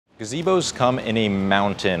Gazebos come in a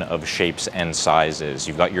mountain of shapes and sizes.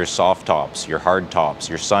 You've got your soft tops, your hard tops,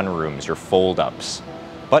 your sunrooms, your fold-ups.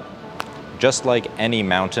 But just like any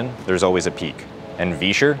mountain, there's always a peak, and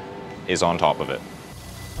Visscher is on top of it.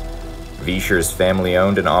 Visscher's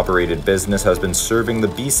family-owned and operated business has been serving the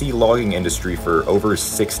BC logging industry for over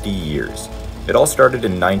 60 years. It all started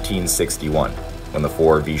in 1961, when the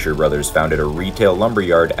four Visscher brothers founded a retail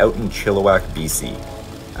lumberyard out in Chilliwack, BC.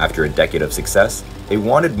 After a decade of success, they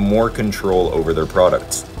wanted more control over their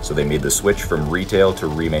products, so they made the switch from retail to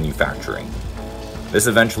remanufacturing. This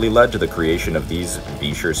eventually led to the creation of these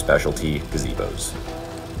Visscher specialty gazebos.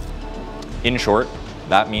 In short,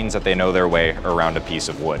 that means that they know their way around a piece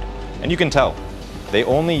of wood. And you can tell, they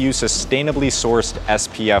only use sustainably sourced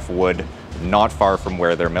SPF wood not far from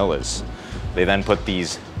where their mill is. They then put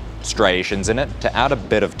these striations in it to add a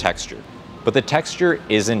bit of texture. But the texture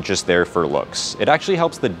isn't just there for looks. It actually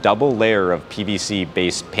helps the double layer of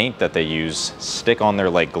PVC-based paint that they use stick on there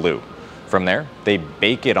like glue. From there, they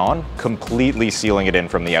bake it on, completely sealing it in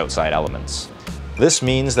from the outside elements. This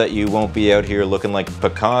means that you won't be out here looking like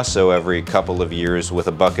Picasso every couple of years with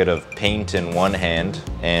a bucket of paint in one hand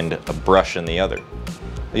and a brush in the other.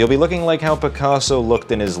 You'll be looking like how Picasso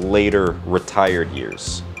looked in his later retired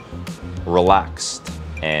years. Relaxed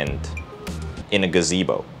and in a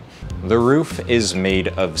gazebo. The roof is made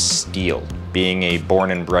of steel. Being a born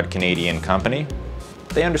and bred Canadian company,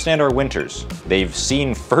 they understand our winters. They've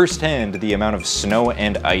seen firsthand the amount of snow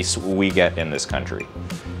and ice we get in this country.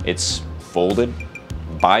 It's folded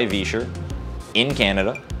by Visscher in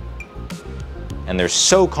Canada, and they're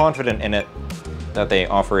so confident in it that they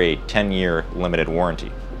offer a 10-year limited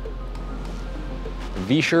warranty.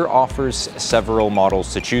 Visscher offers several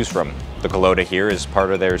models to choose from. The Colota here is part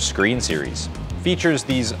of their Screen series. Features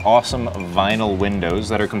these awesome vinyl windows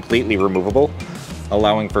that are completely removable,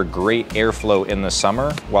 allowing for great airflow in the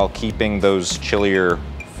summer while keeping those chillier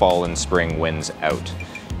fall and spring winds out.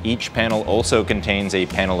 Each panel also contains a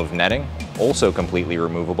panel of netting, also completely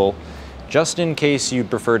removable, just in case you'd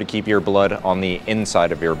prefer to keep your blood on the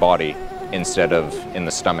inside of your body instead of in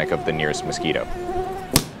the stomach of the nearest mosquito.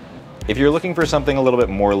 If you're looking for something a little bit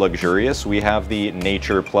more luxurious, we have the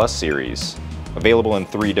Nature Plus series. Available in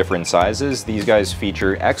 3 different sizes, these guys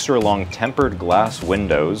feature extra long tempered glass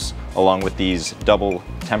windows along with these double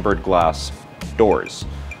tempered glass doors,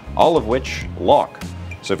 all of which lock.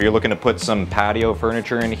 So if you're looking to put some patio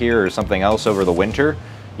furniture in here or something else over the winter,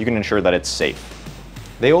 you can ensure that it's safe.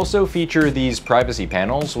 They also feature these privacy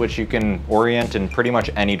panels, which you can orient in pretty much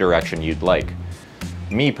any direction you'd like.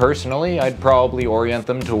 Me personally, I'd probably orient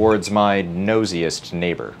them towards my nosiest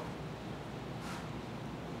neighbor.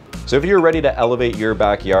 So if you're ready to elevate your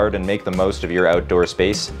backyard and make the most of your outdoor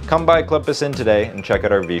space, come by Club Piscine today and check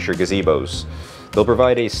out our Visscher Gazebos. They'll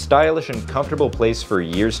provide a stylish and comfortable place for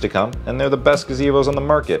years to come, and they're the best gazebos on the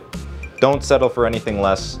market. Don't settle for anything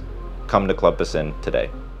less. Come to Club Piscine today.